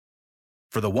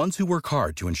For the ones who work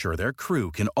hard to ensure their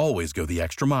crew can always go the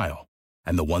extra mile,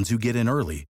 and the ones who get in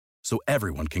early so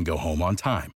everyone can go home on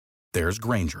time, there's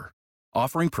Grainger,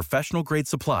 offering professional-grade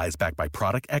supplies backed by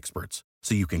product experts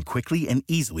so you can quickly and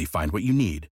easily find what you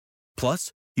need.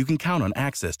 Plus, you can count on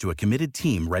access to a committed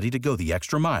team ready to go the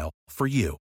extra mile for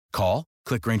you. Call,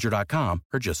 click Grainger.com,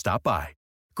 or just stop by.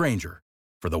 Grainger,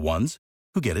 for the ones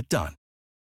who get it done.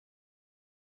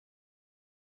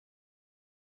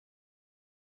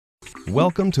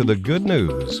 Welcome to the Good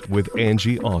News with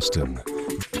Angie Austin.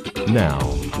 Now,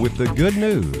 with the good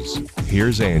news,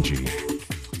 here's Angie.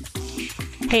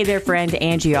 Hey there, friend.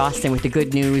 Angie Austin with the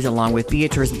good news, along with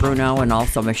Beatrice Bruno and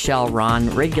also Michelle Ron,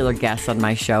 regular guests on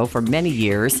my show for many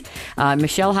years.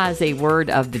 Michelle has a word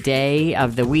of the day,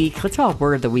 of the week. Let's call it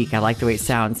word of the week. I like the way it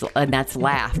sounds, and that's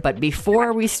laugh. But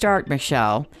before we start,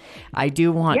 Michelle, I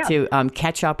do want to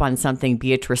catch up on something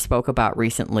Beatrice spoke about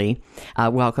recently.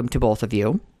 Welcome to both of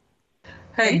you.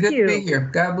 Hey, good to be here.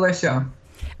 God bless y'all.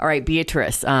 All right,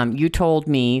 Beatrice, you told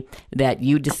me that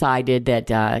you decided that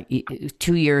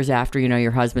 2 years after,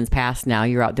 your husband's passed now,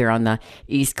 you're out there on the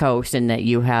East Coast, and that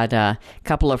you had a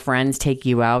couple of friends take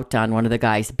you out on one of the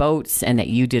guys' boats, and that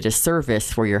you did a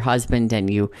service for your husband, and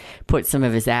you put some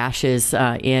of his ashes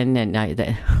in,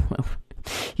 and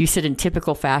you said in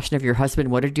typical fashion of your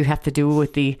husband, what did you have to do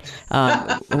with the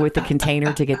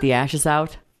container to get the ashes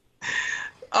out?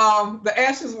 The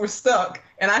ashes were stuck,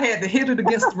 and I had to hit it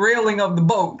against the railing of the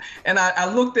boat. And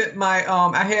I looked at my,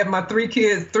 I had my three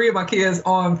of my kids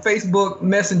on Facebook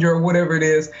Messenger or whatever it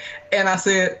is. And I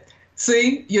said,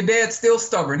 see, your dad's still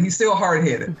stubborn. He's still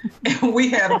hard-headed. And we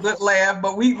had a good laugh,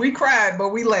 but we cried, but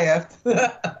we laughed.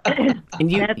 And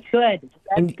That's good.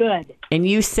 That's good. And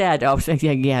you said,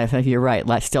 yeah, you're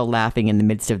right. Still laughing in the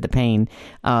midst of the pain.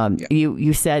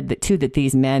 You said that too, that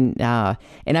these men,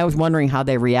 and I was wondering how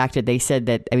they reacted. They said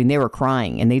that, they were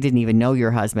crying and they didn't even know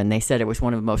your husband. They said it was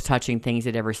one of the most touching things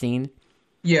they'd ever seen.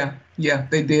 Yeah,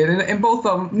 they did. And both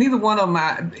of them, neither one of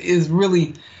them is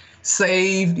really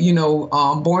saved,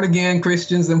 born again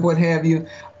Christians and what have you.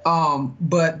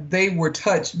 But they were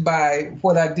touched by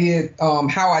what I did,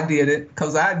 how I did it,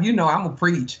 because I'm a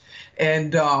preach.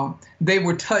 And they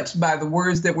were touched by the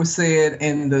words that were said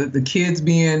and the kids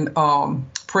being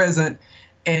present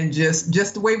and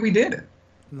just the way we did it.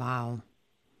 Wow.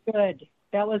 Good.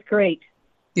 That was great.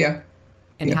 Yeah.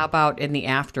 And how about in the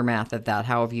aftermath of that?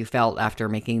 How have you felt after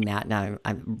making that now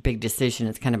a big decision?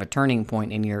 It's kind of a turning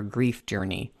point in your grief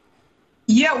journey.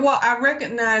 Yeah, well, I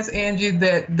recognize, Angie,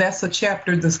 that that's a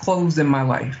chapter that's closed in my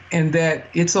life and that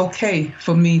it's okay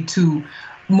for me to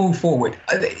move forward.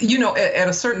 At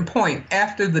a certain point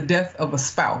after the death of a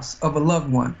spouse, of a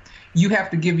loved one, you have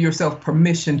to give yourself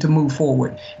permission to move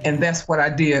forward. And that's what I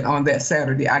did on that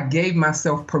Saturday. I gave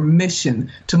myself permission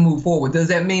to move forward. Does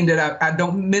that mean that I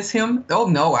don't miss him? Oh,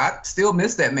 no, I still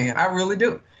miss that man. I really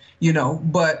do,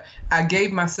 but I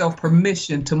gave myself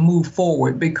permission to move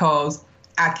forward because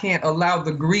I can't allow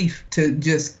the grief to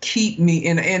just keep me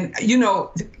in, and I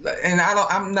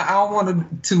don't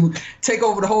want to take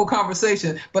over the whole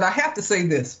conversation, but I have to say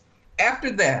this.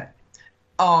 After that,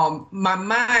 my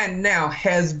mind now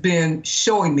has been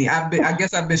showing me, I've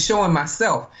been showing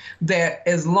myself that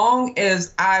as long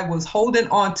as I was holding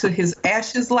on to his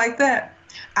ashes like that,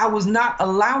 I was not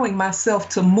allowing myself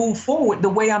to move forward the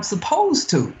way I'm supposed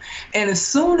to. And as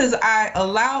soon as I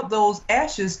allowed those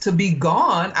ashes to be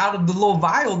gone out of the little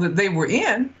vial that they were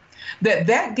in,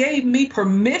 that gave me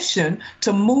permission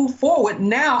to move forward.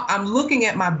 Now I'm looking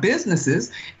at my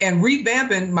businesses and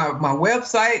revamping my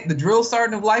website, the Drill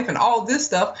Sergeant of Life, and all this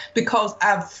stuff, because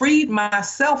I've freed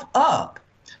myself up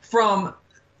from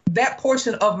that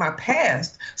portion of my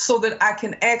past so that I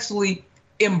can actually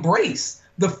embrace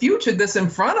the future that's in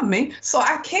front of me so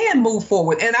I can move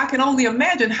forward. And I can only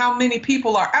imagine how many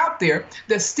people are out there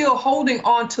that's still holding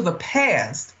on to the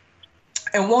past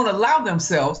and won't allow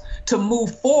themselves to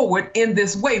move forward in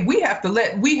this way. We have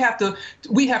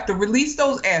to release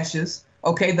those ashes,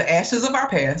 the ashes of our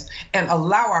past, and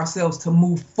allow ourselves to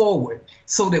move forward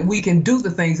so that we can do the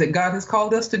things that God has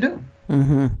called us to do.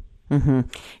 Mm-hmm. Mm-hmm.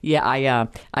 Yeah,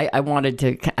 I wanted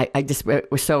to. I just, it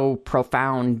was so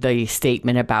profound, the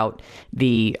statement about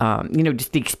the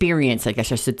just the experience, I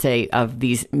guess I should say, of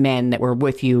these men that were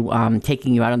with you,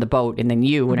 taking you out on the boat, and then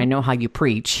you. And I know how you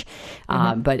preach,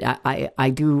 but I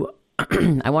do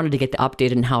I wanted to get the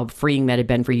update on how freeing that had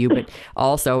been for you, but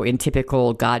also in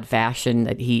typical God fashion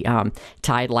that he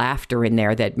tied laughter in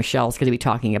there that Michelle's going to be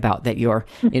talking about, that you're,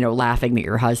 laughing at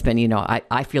your husband.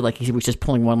 I feel like he was just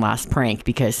pulling one last prank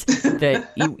because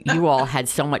you all had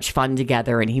so much fun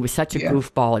together, and he was such a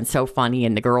goofball and so funny.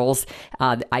 And the girls,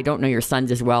 I don't know your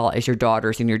sons as well as your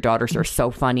daughters, and your daughters are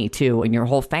so funny too. And your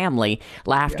whole family,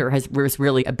 laughter was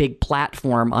really a big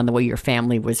platform on the way your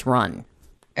family was run.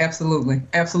 Absolutely.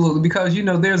 Absolutely. Because,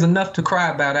 there's enough to cry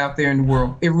about out there in the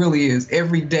world. It really is.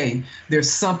 Every day, there's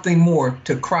something more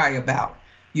to cry about,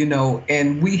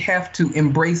 and we have to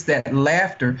embrace that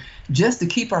laughter just to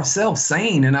keep ourselves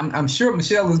sane. And I'm sure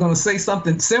Michelle is going to say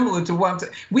something similar to what I'm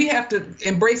saying. We have to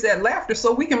embrace that laughter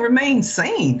so we can remain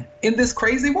sane in this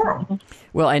crazy world.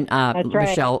 Well, and right.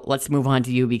 Michelle, let's move on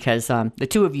to you because the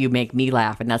two of you make me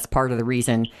laugh, and that's part of the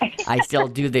reason I still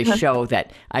do this show,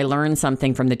 that I learn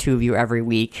something from the two of you every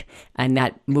week, and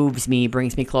that moves me,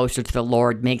 brings me closer to the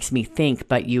Lord, makes me think,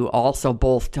 but you also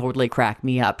both totally crack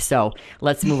me up. So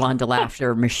let's move on to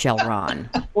laughter. Michelle Ron.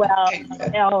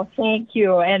 Well, thank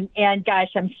you. And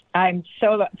gosh, I'm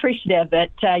so appreciative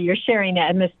that you're sharing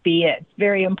that, Miss B. It's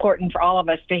very important for all of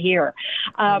us to hear.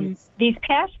 These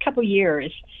past couple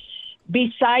years,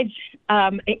 besides,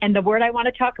 and the word I want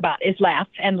to talk about is laugh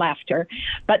and laughter,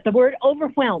 but the word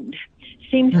overwhelmed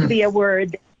seems to be a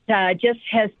word that just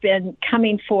has been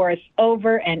coming forth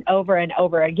over and over and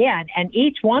over again. And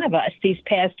each one of us these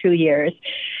past 2 years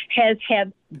has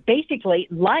had basically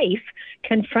life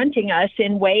confronting us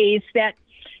in ways that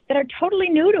are totally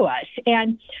new to us.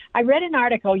 And I read an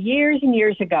article years and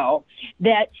years ago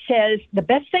that says the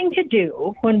best thing to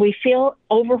do when we feel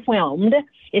overwhelmed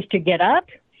is to get up,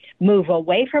 move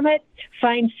away from it,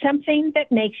 find something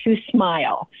that makes you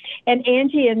smile. And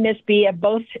Angie and Miss B have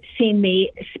both seen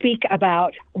me speak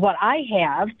about what I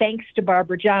have, thanks to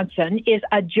Barbara Johnson, is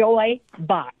a joy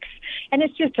box. And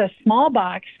it's just a small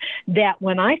box that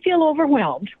when I feel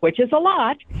overwhelmed, which is a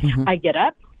lot, I get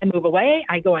up and move away.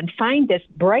 I go and find this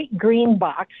bright green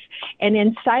box, and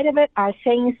inside of it are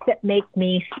things that make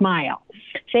me smile,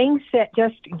 things that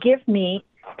just give me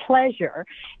pleasure,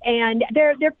 and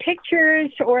they're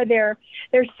pictures, or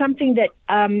there's something that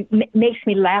makes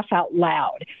me laugh out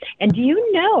loud. And do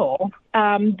you know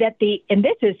that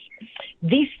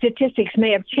these statistics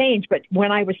may have changed, but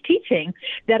when I was teaching,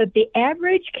 that the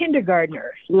average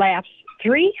kindergartner laughs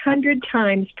 300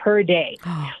 times per day.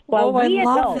 While I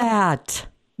love that.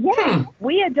 Yeah,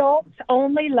 we adults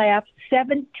only laugh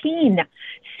 17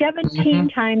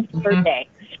 times per day.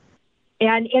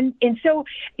 And so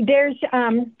there's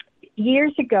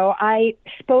years ago, I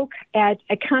spoke at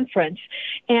a conference,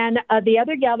 and the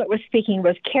other gal that was speaking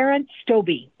was Karen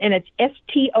Stobbe, and it's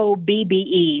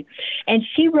Stobbe. And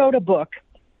she wrote a book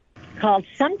called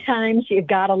Sometimes You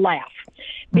Gotta Laugh,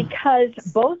 because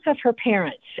both of her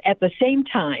parents at the same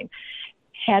time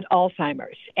had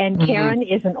Alzheimer's. And Karen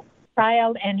is an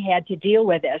child and had to deal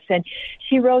with this. And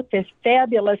she wrote this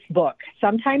fabulous book,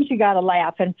 Sometimes You Gotta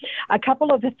Laugh. And a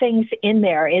couple of the things in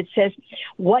there, it says,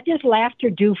 what does laughter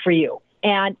do for you?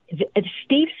 And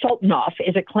Steve Sultanoff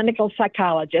is a clinical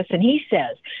psychologist, and he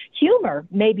says humor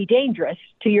may be dangerous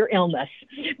to your illness,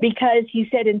 because he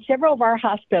said in several of our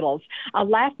hospitals, a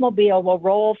laughmobile will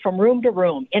roll from room to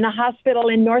room in a hospital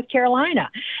in North Carolina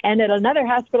and at another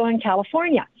hospital in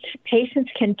California.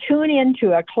 Patients can tune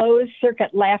into a closed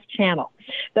circuit laugh channel.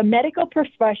 The medical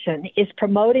profession is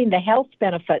promoting the health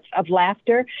benefits of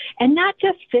laughter, and not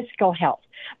just physical health,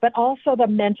 but also the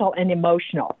mental and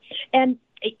emotional. And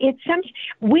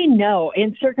we know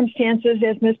in circumstances,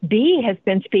 as Miss B has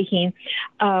been speaking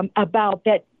about,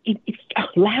 that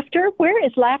laughter, where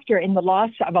is laughter in the loss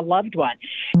of a loved one?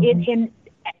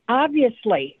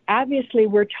 Obviously,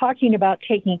 we're talking about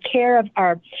taking care of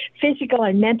our physical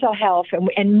and mental health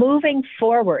and moving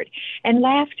forward. And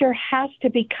laughter has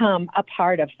to become a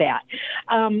part of that.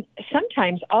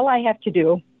 Sometimes all I have to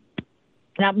do,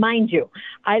 now mind you,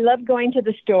 I love going to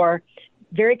the store,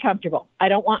 very comfortable. I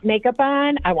don't want makeup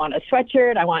on. I want a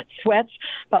sweatshirt. I want sweats.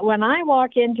 But when I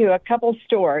walk into a couple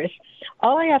stores,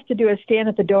 all I have to do is stand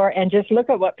at the door and just look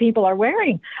at what people are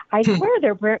wearing. I swear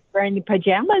they're wearing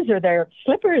pajamas or their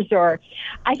slippers, or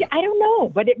I don't know,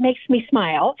 but it makes me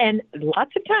smile. And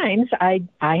lots of times I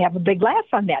have a big laugh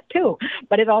on that too.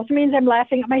 But it also means I'm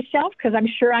laughing at myself, because I'm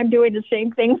sure I'm doing the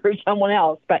same thing for someone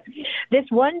else. But this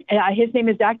one, his name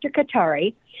is Dr.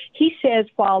 Katari. He says,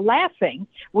 while laughing,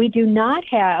 we do not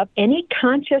have any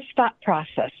conscious thought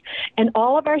process, and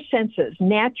all of our senses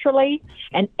naturally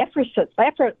and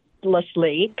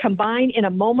effortlessly combine in a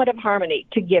moment of harmony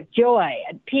to give joy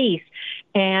and peace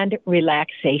and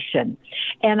relaxation.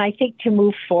 And I think to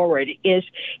move forward is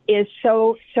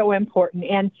so, so important.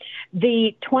 And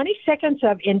the 20 seconds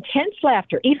of intense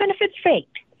laughter, even if it's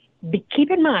faked,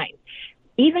 keep in mind,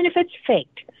 even if it's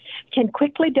faked, can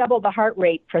quickly double the heart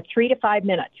rate for 3 to 5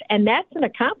 minutes. And that's an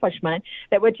accomplishment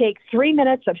that would take 3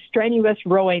 minutes of strenuous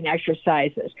rowing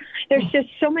exercises. There's just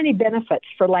so many benefits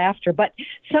for laughter. But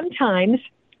sometimes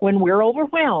when we're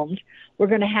overwhelmed, we're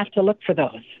going to have to look for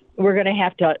those. We're going to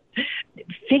have to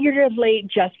figuratively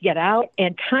just get out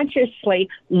and consciously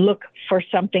look for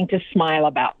something to smile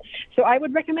about. So I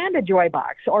would recommend a joy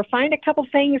box, or find a couple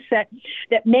things that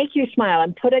make you smile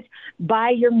and put it by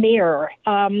your mirror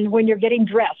when you're getting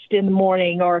dressed in the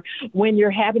morning or when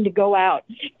you're having to go out.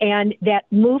 And that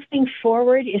moving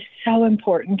forward is so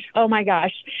important. Oh my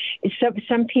gosh.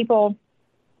 Some people,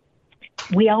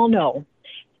 we all know,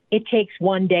 it takes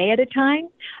one day at a time.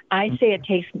 I say it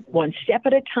takes one step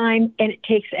at a time, and it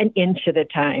takes an inch at a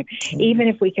time, even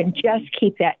if we can just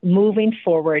keep that moving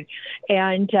forward.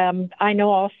 And I know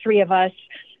all three of us,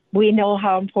 we know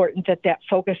how important that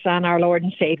focus on our Lord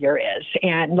and Savior is.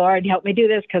 And Lord, help me do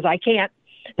this, because I can't.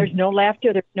 There's no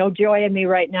laughter. There's no joy in me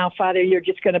right now. Father, you're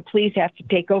just going to please have to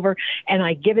take over. And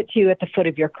I give it to you at the foot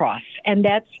of your cross. And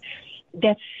that's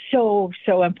so,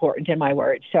 so important in my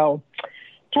word. So,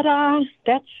 ta-da!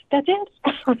 That's it.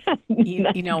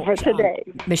 You know, for today.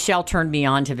 Michelle turned me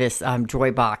on to this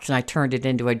joy box, and I turned it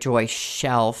into a joy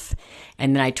shelf,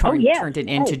 and then I turned it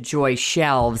into joy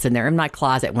shelves, and they're in my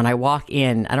closet. When I walk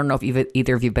in, I don't know if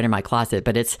either of you have been in my closet,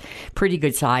 but it's pretty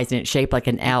good size, and it's shaped like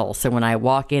an L. So when I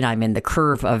walk in, I'm in the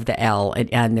curve of the L,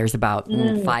 and there's about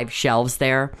 5 shelves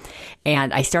there.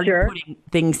 And I started putting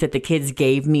things that the kids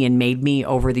gave me and made me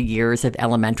over the years of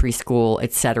elementary school,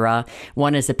 etc.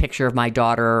 One is a picture of my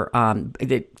daughter,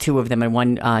 the 2 of them, and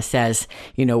one says,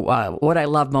 what I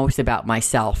love most about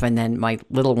myself. And then my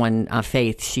little one,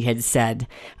 Faith, she had said,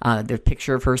 the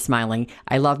picture of her smiling,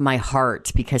 I love my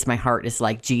heart because my heart is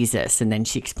like Jesus. And then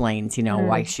she explains,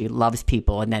 why she loves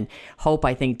people. And then Hope,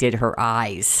 I think, did her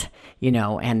eyes,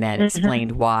 and then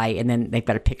explained why. And then they've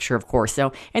got a picture, of course.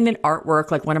 So, and then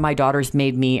artwork, like one of my daughters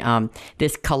made me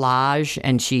this collage,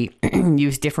 and she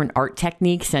used different art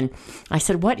techniques. And I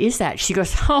said, what is that? She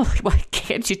goes, oh, what,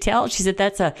 can't you tell? She said,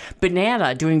 that's a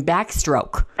banana doing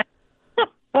backstroke.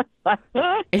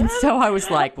 And so I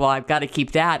was like, well, I've got to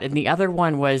keep that. And the other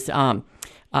one was a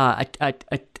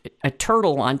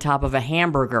turtle on top of a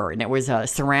hamburger. And it was a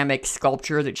ceramic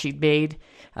sculpture that she'd made,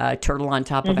 a turtle on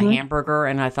top of a hamburger.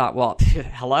 And I thought, well,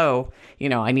 hello,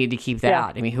 I need to keep that.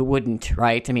 Yeah. I mean, who wouldn't,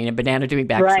 right? I mean, a banana doing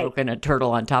backstroke and a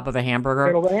turtle on top of a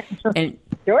hamburger. And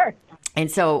sure. And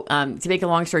so, to make a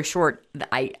long story short,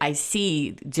 I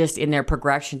see just in their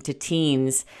progression to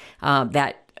teens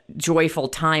that joyful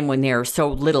time when they're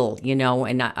so little,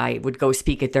 and I would go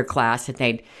speak at their class,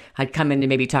 and I'd come in to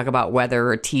maybe talk about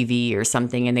weather or TV or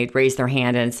something, and they'd raise their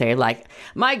hand and say, like,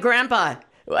 my grandpa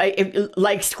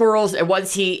liked squirrels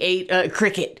once he ate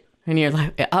cricket. And you're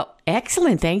like, oh,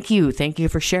 excellent. Thank you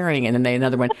for sharing. And then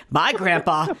another one, my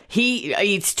grandpa, he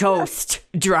eats toast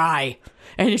dry.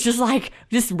 And it's just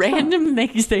random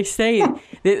things they say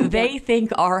that they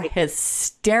think are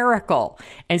hysterical.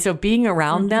 And so being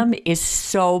around them is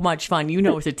so much fun.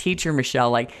 As a teacher,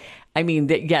 Michelle,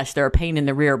 yes, they're a pain in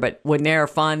the rear, but when they're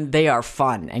fun, they are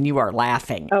fun, and you are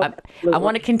laughing. Oh, I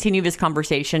want to continue this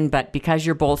conversation, but because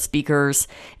you're both speakers,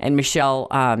 and Michelle,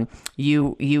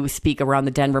 you speak around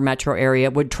the Denver metro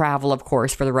area, would travel, of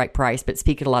course, for the right price, but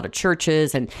speak at a lot of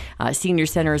churches and senior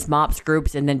centers, MOPS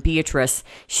groups, and then Beatrice,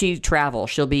 she travels.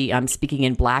 She'll be speaking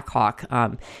in Black Hawk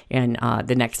in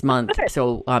the next month. Okay.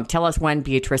 So tell us when,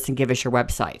 Beatrice, and give us your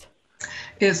website.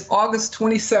 It's August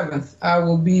 27th. I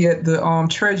will be at the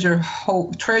Treasure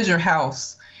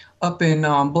House up in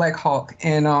Black Hawk.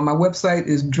 And my website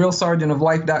is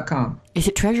drillsergeantoflife.com. Is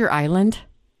it Treasure Island?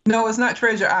 No, it's not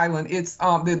Treasure Island. It's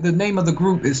the name of the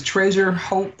group is Treasure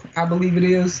Hope, I believe it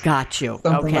is. Got you.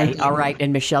 Something okay. like that. All right.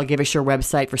 And Michelle, give us your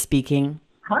website for speaking.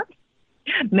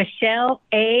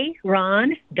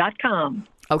 MichelleARon.com.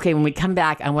 Okay, when we come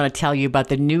back, I want to tell you about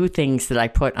the new things that I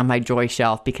put on my joy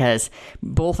shelf, because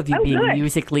both of you being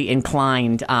musically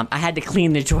inclined, I had to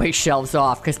clean the joy shelves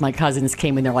off because my cousins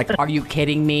came in. They're like, are you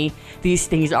kidding me? These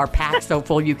things are packed so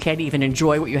full you can't even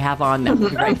enjoy what you have on them. We'll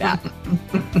be right back.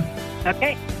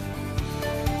 Okay.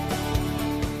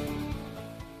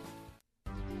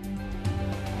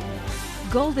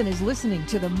 Golden is listening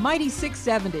to the Mighty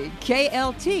 670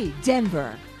 KLT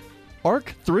Denver.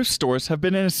 ARC thrift stores have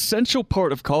been an essential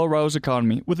part of Colorado's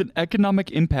economy, with an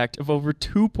economic impact of over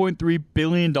 $2.3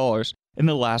 billion in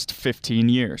the last 15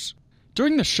 years.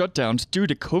 During the shutdowns due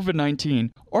to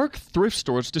COVID-19, ARC thrift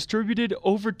stores distributed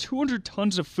over 200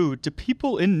 tons of food to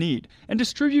people in need and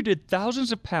distributed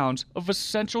thousands of pounds of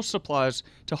essential supplies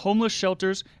to homeless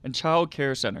shelters and child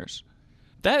care centers.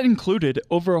 That included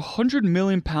over 100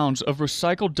 million pounds of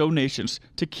recycled donations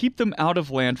to keep them out of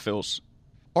landfills.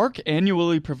 ARC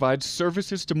annually provides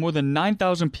services to more than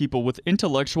 9,000 people with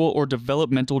intellectual or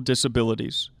developmental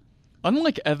disabilities.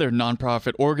 Unlike other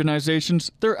nonprofit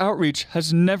organizations, their outreach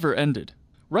has never ended.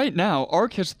 Right now,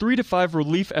 ARC has 3 to 5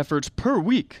 relief efforts per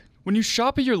week. When you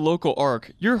shop at your local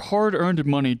ARC, your hard-earned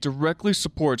money directly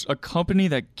supports a company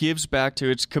that gives back to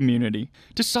its community.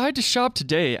 Decide to shop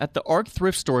today at the ARC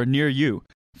thrift store near you.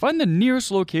 Find the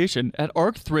nearest location at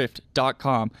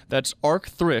arcthrift.com. That's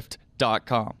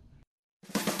arcthrift.com.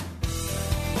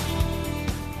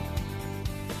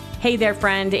 Hey there,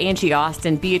 friend. Angie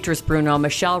Austin, Beatrice Bruno,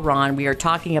 Michelle Ron. We are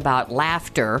talking about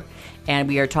laughter, and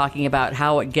we are talking about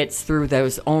how it gets through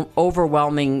those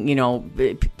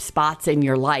overwhelming, spots in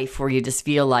your life where you just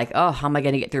feel like, oh, how am I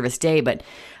going to get through this day? But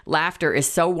laughter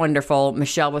is so wonderful.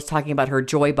 Michelle was talking about her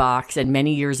joy box, and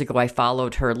many years ago I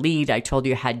followed her lead. I told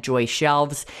you I had joy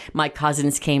shelves. My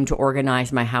cousins came to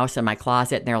organize my house and my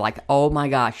closet, and they're like, oh my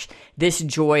gosh, these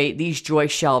joy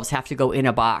shelves have to go in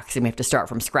a box, and we have to start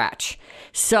from scratch.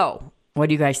 So what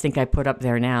do you guys think I put up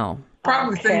there now?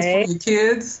 Probably things for your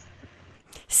kids.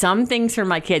 Some things for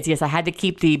my kids. Yes, I had to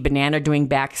keep the banana doing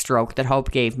backstroke that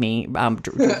Hope gave me,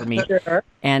 for me, Sure.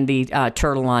 and the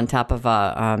turtle on top of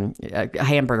a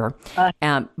hamburger.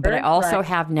 But I also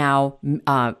have now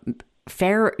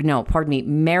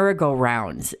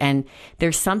merry-go-rounds, and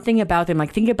there's something about them.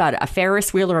 Like, think about it, a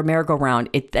Ferris wheel or a merry-go-round.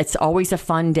 It's always a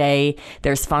fun day.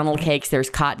 There's funnel cakes, there's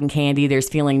cotton candy, there's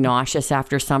feeling nauseous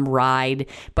after some ride,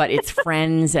 but it's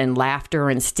friends and laughter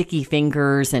and sticky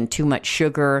fingers and too much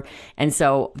sugar. And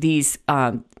so these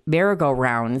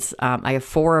merry-go-rounds, I have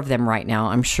 4 of them right now.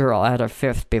 I'm sure I'll add a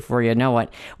 5th before you know it.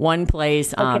 One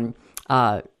plays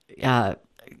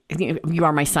You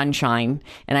Are My Sunshine,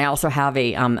 and I also have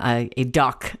a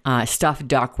duck, stuffed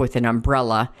duck with an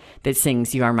umbrella that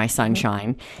sings You Are My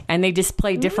Sunshine, and they just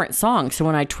play different songs. So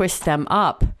when I twist them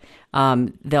up,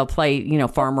 they'll play,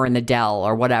 Farmer in the Dell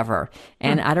or whatever.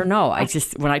 And I don't know,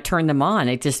 when I turn them on,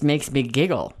 it just makes me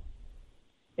giggle.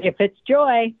 If it's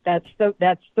joy, that's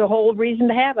the whole reason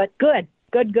to have it. Good.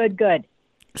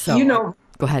 So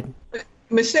go ahead.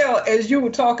 Michelle, as you were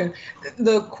talking,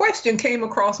 the question came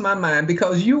across my mind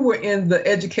because you were in the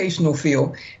educational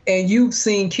field and you've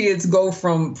seen kids go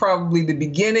from probably the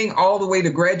beginning all the way to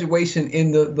graduation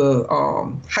in the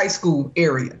high school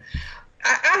area.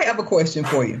 I have a question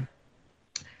for you.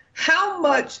 How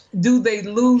much do they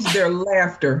lose their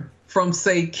laughter from,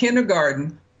 say,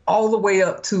 kindergarten all the way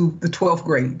up to the 12th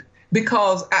grade?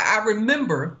 Because I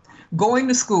remember going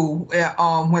to school,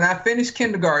 when I finished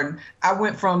kindergarten, I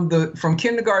went from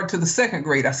kindergarten to the 2nd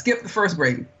grade. I skipped the 1st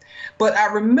grade. But I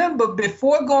remember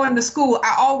before going to school,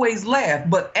 I always laughed.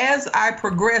 But as I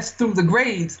progressed through the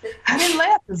grades, I didn't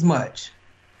laugh as much.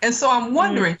 And so I'm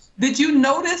wondering, did you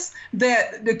notice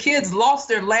that the kids lost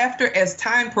their laughter as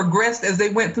time progressed as they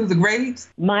went through the grades?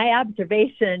 My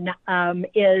observation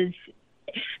is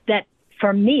that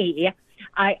for me,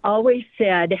 I always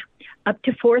said up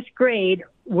to 4th grade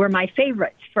were my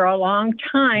favorites for a long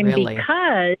time. Really?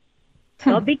 Because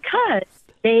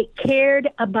they cared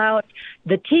about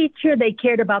the teacher, they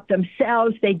cared about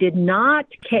themselves, they did not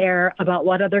care about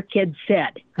what other kids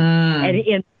said. And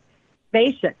in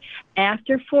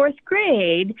after 4th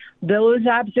grade, those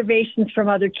observations from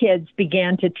other kids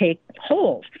began to take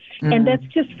hold. And that's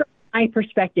just from my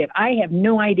perspective. I have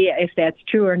no idea if that's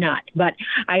true or not, but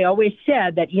I always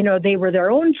said that, they were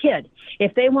their own kid.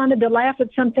 If they wanted to laugh at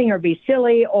something or be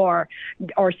silly or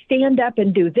stand up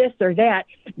and do this or that,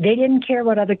 they didn't care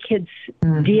what other kids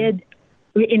did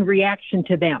in reaction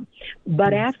to them.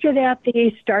 But after that,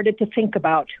 they started to think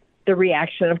about the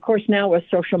reaction. Of course, now with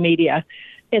social media,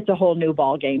 it's a whole new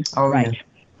ball game. Oh, right.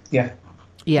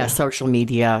 Yeah, social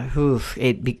media.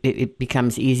 It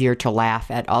becomes easier to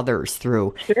laugh at others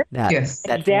through that. Yes,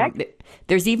 exactly.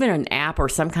 There's even an app or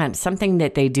something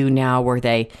that they do now where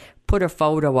they put a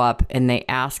photo up and they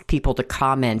ask people to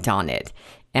comment on it.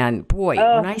 And boy,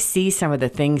 when I see some of the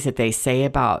things that they say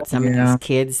about some of these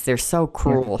kids, they're so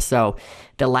cruel. So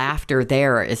the laughter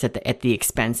there is at the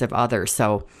expense of others.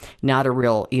 So not a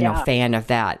real, fan of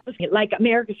that. Like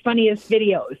America's Funniest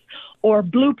Videos or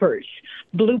bloopers.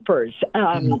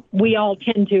 We all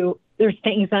tend to, there's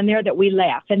things on there that we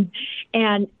laugh. And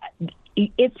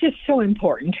it's just so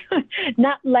important,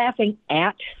 not laughing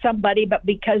at somebody, but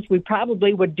because we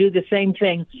probably would do the same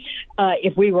thing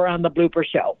if we were on the blooper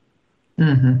show.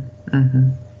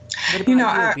 What about You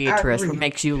know, you, Beatrice? I What agree.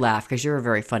 makes you laugh? Because you're a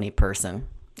very funny person.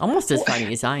 Almost as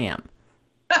funny as I am.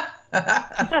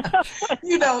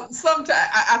 You know, sometimes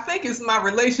I think it's my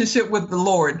relationship with the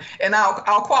Lord, and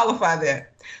I'll qualify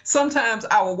that. Sometimes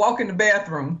I will walk in the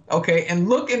bathroom, okay, and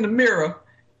look in the mirror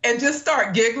and just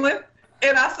start giggling.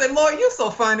 And I say, Lord, you're so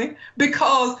funny,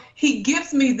 because he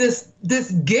gives me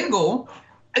this giggle.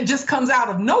 It just comes out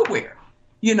of nowhere.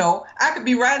 You know, I could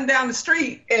be riding down the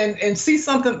street and see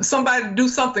somebody do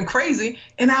something crazy,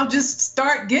 and I'll just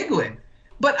start giggling.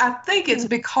 But I think it's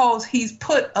because he's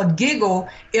put a giggle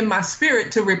in my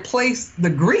spirit to replace the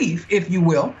grief, if you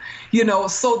will, you know,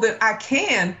 so that I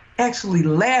can actually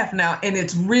laugh now. And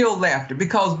it's real laughter,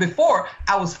 because before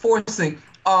I was forcing,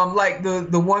 like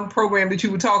the one program that you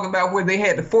were talking about where they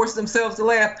had to force themselves to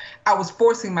laugh, I was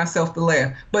forcing myself to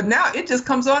laugh. But now it just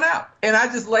comes on out and I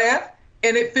just laugh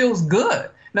and it feels good.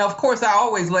 Now, of course, I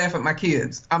always laugh at my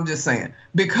kids. I'm just saying,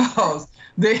 because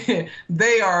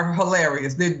they are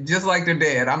hilarious. They're just like their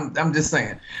dad. I'm just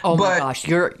saying. Oh my gosh,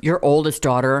 your oldest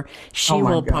daughter, she Oh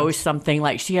my will gosh. post something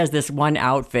like she has this one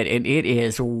outfit and it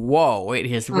is it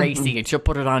is racy, and she'll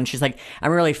put it on. And she's like,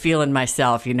 I'm really feeling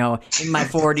myself, you know, in my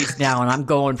 40s now, and I'm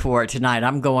going for it tonight.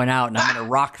 I'm going out and I'm going to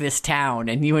rock this town.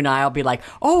 And you and I'll be like,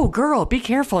 oh girl, be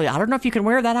careful. I don't know if you can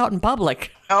wear that out in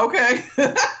public. Okay.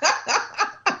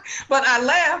 But I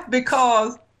laugh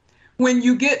because when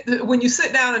you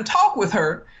sit down and talk with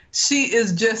her, she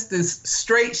is just as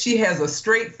straight. She has a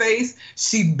straight face.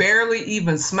 She barely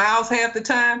even smiles half the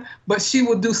time, but she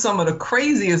will do some of the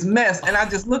craziest mess. And I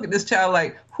just look at this child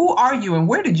like, who are you and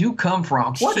where did you come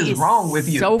from? What She is wrong with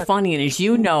you? So funny. And as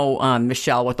you know,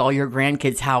 Michelle, with all your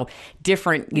grandkids, how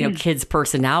different, you know, kids'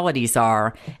 personalities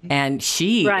are. And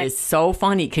she is so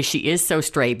funny because she is so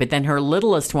straight. But then her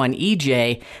littlest one,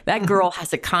 EJ, that girl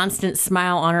has a constant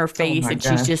smile on her face, and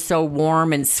she's just so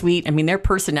warm and sweet. I mean, their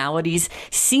personalities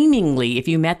seemingly, if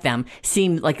you met them,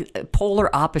 seem like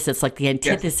polar opposites, like the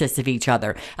antithesis of each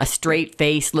other. A straight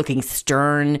face looking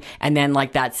stern, and then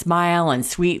like that smile and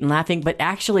sweet and laughing. But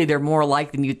actually, they're more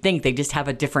alike than you'd think. They just have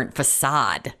a different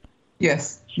facade.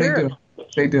 Yes, sure.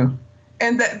 They do.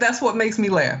 And that's what makes me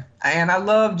laugh. And I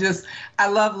love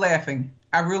laughing.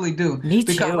 I really do. Me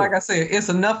too. Because like I said, it's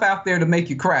enough out there to make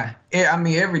you cry. I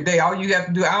mean, every day, all you have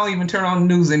to do, I don't even turn on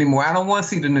the news anymore. I don't want to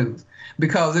see the news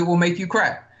because it will make you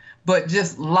cry. But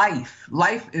just life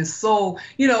is so,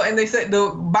 you know, and they say, the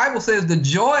Bible says the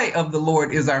joy of the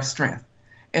Lord is our strength.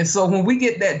 And so when we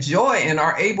get that joy and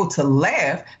are able to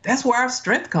laugh, that's where our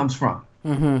strength comes from.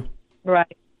 Mm-hmm.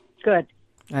 Right. Good.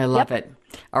 I love it.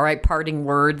 All right, parting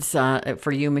words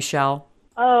for you, Michelle.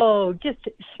 Oh, just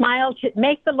smile.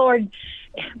 Make the Lord,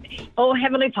 oh,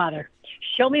 Heavenly Father,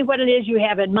 show me what it is you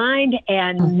have in mind,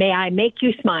 and may I make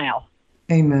you smile.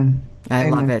 Amen. I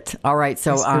Amen. love it. All right.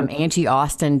 So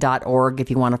AngieAustin.org if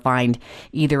you want to find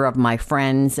either of my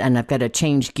friends. And I've got to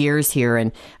change gears here.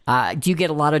 And do you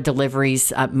get a lot of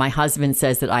deliveries? My husband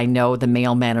says that I know the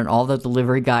mailman and all the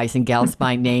delivery guys and gals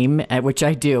by name, which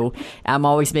I do. I'm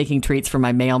always making treats for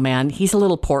my mailman. He's a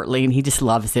little portly and he just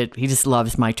loves it. He just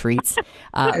loves my treats.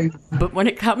 But when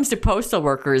it comes to postal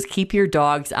workers, keep your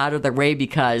dogs out of their way,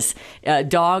 because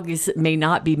dogs may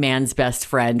not be man's best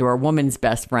friend or a woman's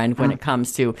best friend when it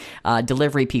comes to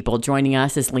delivery people. Joining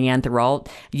us is Leanne Thuralt,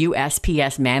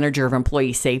 USPS Manager of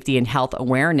Employee Safety and Health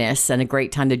Awareness, and a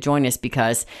great time to join us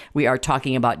because we are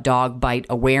talking about dog bite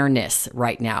awareness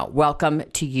right now. Welcome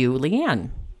to you,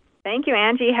 Leanne. Thank you,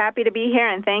 Angie. Happy to be here,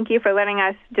 and thank you for letting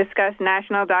us discuss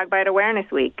National Dog Bite Awareness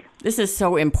Week. This is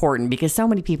so important because so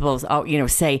many people,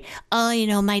 say,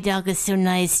 my dog is so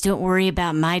nice. Don't worry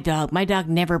about my dog. My dog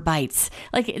never bites.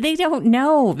 Like, they don't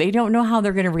know. They don't know how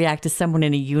they're going to react to someone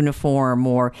in a uniform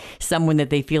or someone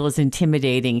that they feel is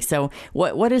intimidating. So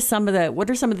what are some of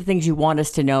the things you want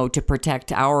us to know to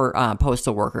protect our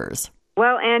postal workers?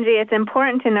 Well, Angie, it's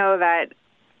important to know that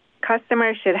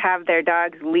customers should have their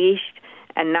dogs leashed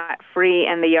and not free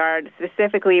in the yard,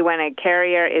 specifically when a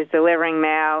carrier is delivering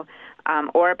mail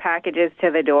or packages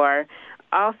to the door.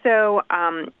 Also,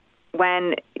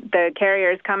 when the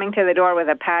carrier is coming to the door with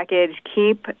a package,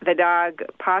 keep the dog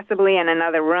possibly in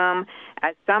another room,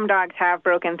 as some dogs have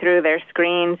broken through their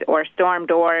screens or stormed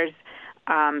doors,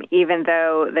 even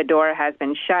though the door has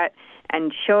been shut.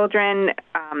 And children,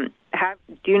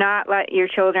 do not let your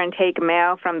children take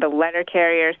mail from the letter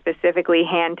carrier, specifically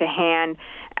hand to hand,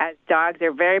 as dogs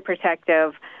are very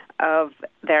protective of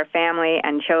their family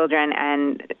and children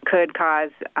and could cause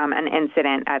an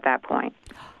incident at that point.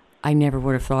 I never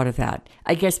would have thought of that.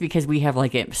 I guess because we have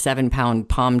like a 7-pound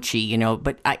Pomchi,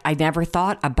 but I never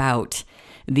thought about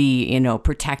the,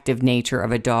 protective nature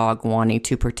of a dog wanting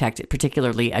to protect it,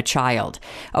 particularly a child.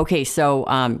 Okay, so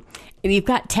You've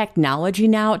got technology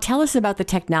now. Tell us about the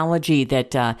technology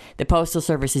that the Postal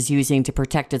Service is using to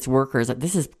protect its workers.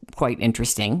 This is quite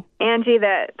interesting. Angie,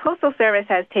 the Postal Service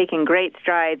has taken great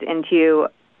strides into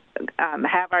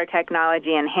have our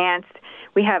technology enhanced.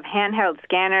 We have handheld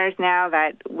scanners now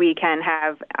that we can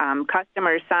have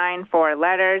customers sign for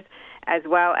letters, as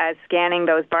well as scanning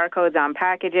those barcodes on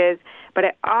packages. But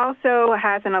it also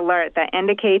has an alert that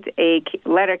indicates a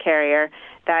letter carrier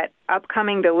that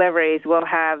upcoming deliveries will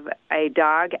have a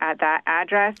dog at that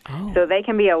address, so they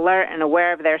can be alert and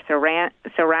aware of their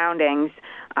surroundings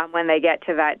when they get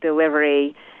to that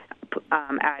delivery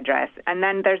address. And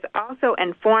then there's also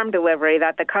informed delivery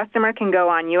that the customer can go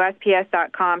on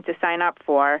USPS.com to sign up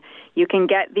for. You can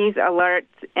get these alerts,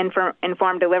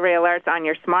 informed delivery alerts on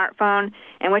your smartphone,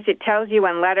 in which it tells you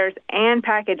when letters and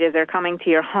packages are coming to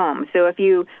your home. So if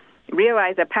you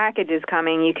realize a package is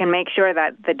coming, you can make sure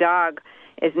that the dog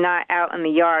is not out in the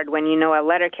yard when you know a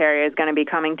letter carrier is going to be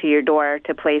coming to your door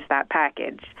to place that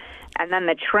package. And then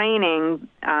the training,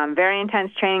 very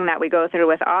intense training that we go through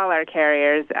with all our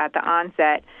carriers at the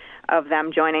onset of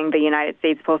them joining the United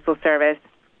States Postal Service,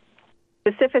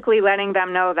 specifically letting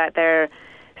them know that their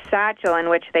satchel in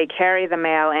which they carry the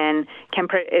mail in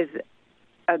is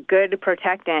a good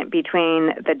protectant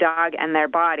between the dog and their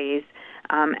bodies.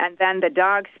 And then the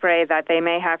dog spray that they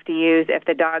may have to use if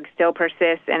the dog still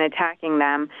persists in attacking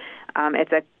them.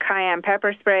 It's a cayenne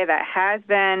pepper spray that has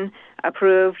been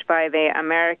approved by the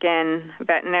American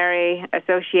Veterinary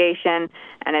Association,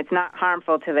 and it's not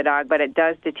harmful to the dog, but it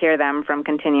does deter them from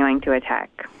continuing to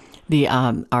attack.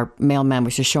 Our mailman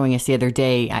was just showing us the other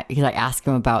day, because I asked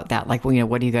him about that, like, well,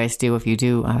 what do you guys do if you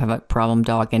do have a problem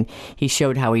dog? And he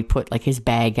showed how he put like his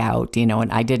bag out, and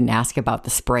I didn't ask about the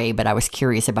spray, but I was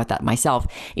curious about that myself.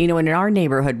 And in our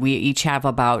neighborhood, we each have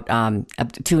about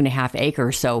 2.5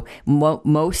 acres. So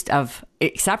most of,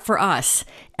 except for us,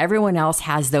 everyone else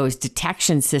has those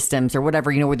detection systems or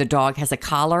whatever, where the dog has a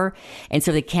collar, and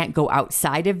so they can't go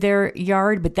outside of their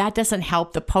yard. But that doesn't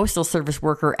help the Postal Service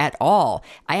worker at all.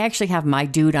 I actually have my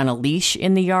dude on a leash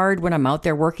in the yard when I'm out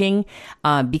there working,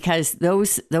 because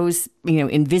those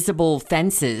invisible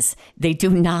fences, they do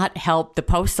not help the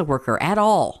postal worker at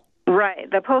all. Right.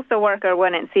 The postal worker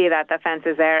wouldn't see that the fence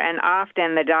is there, and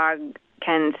often the dog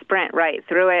can sprint right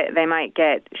through it. They might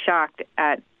get shocked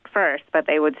at first, but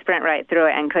they would sprint right through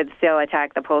it and could still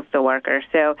attack the postal worker.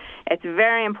 So it's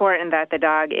very important that the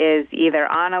dog is either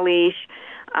on a leash,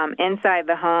 inside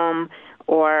the home,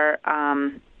 or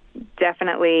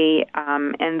definitely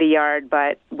in the yard,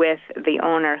 but with the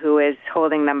owner who is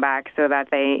holding them back so that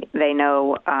they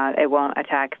know it won't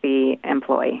attack the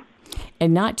employee.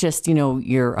 And not just,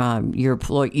 your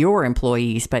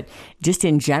employees, but just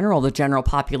in general, the general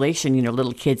population,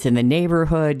 little kids in the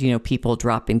neighborhood, people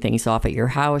dropping things off at your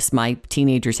house. My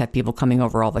teenagers have people coming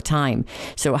over all the time.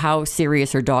 So how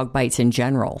serious are dog bites in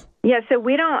general? Yeah, so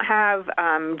we don't have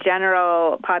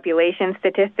general population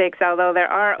statistics, although there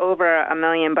are over 1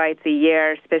 million bites a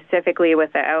year, specifically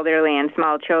with the elderly and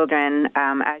small children,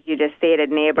 as you just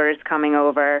stated, neighbors coming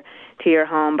over to your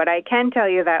home. But I can tell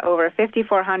you that over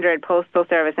 5,400 Postal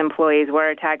Service employees were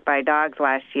attacked by dogs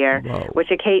last year, which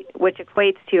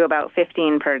equates to about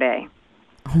 15 per day.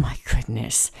 Oh, my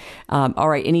goodness. All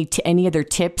right. Any other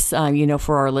tips,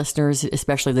 for our listeners,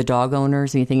 especially the dog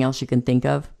owners? Anything else you can think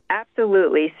of?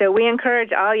 Absolutely. So we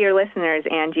encourage all your listeners,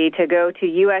 Angie, to go to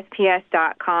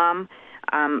USPS.com,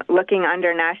 looking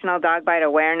under National Dog Bite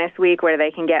Awareness Week, where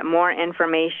they can get more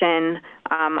information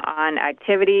on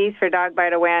activities for dog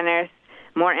bite awareness,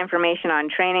 more information on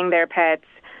training their pets,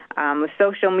 with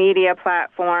social media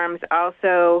platforms,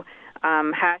 also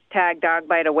hashtag dog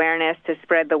bite awareness to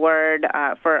spread the word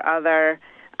for other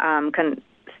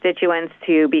constituents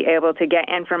to be able to get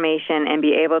information and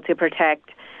be able to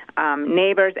protect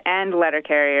neighbors and letter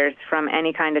carriers from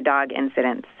any kind of dog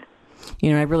incidents.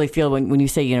 I really feel when you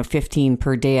say, 15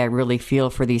 per day, I really feel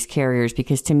for these carriers,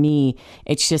 because to me,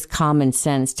 it's just common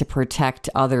sense to protect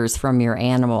others from your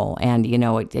animal. And,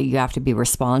 you have to be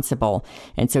responsible.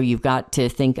 And so you've got to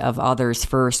think of others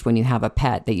first when you have a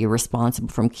pet, that you're responsible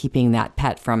from keeping that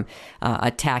pet from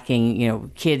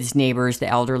attacking, kids, neighbors, the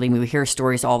elderly. We hear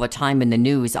stories all the time in the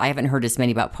news. I haven't heard as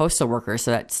many about postal workers, so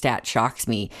that stat shocks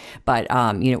me. But,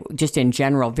 just in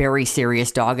general, very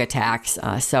serious dog attacks.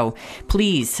 So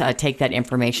please take that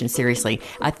information seriously.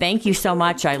 Thank you so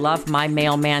much. I love my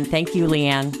mailman. Thank you,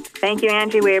 Leanne. Thank you,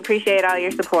 Angie. We appreciate all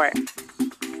your support.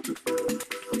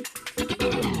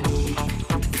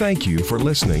 Thank you for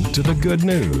listening to The Good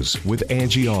News with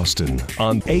Angie Austin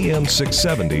on AM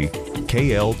 670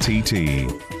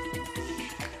 KLTT.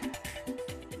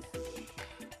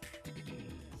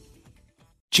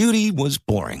 Judy was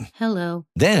boring. Hello.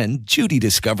 Then Judy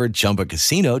discovered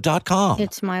ChumbaCasino.com.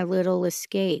 It's my little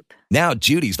escape. Now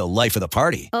Judy's the life of the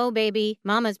party. Oh, baby,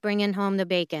 mama's bringing home the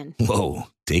bacon. Whoa,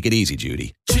 take it easy,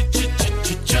 Judy.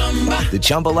 The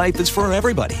Chumba life is for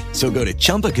everybody. So go to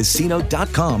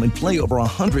ChumbaCasino.com and play over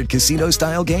 100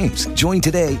 casino-style games. Join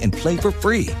today and play for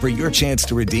free for your chance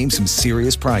to redeem some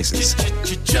serious prizes.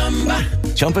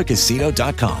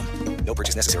 ChumbaCasino.com. No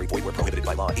purchase necessary. Void where prohibited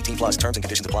by law. 18+ terms and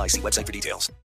conditions apply. See website for details.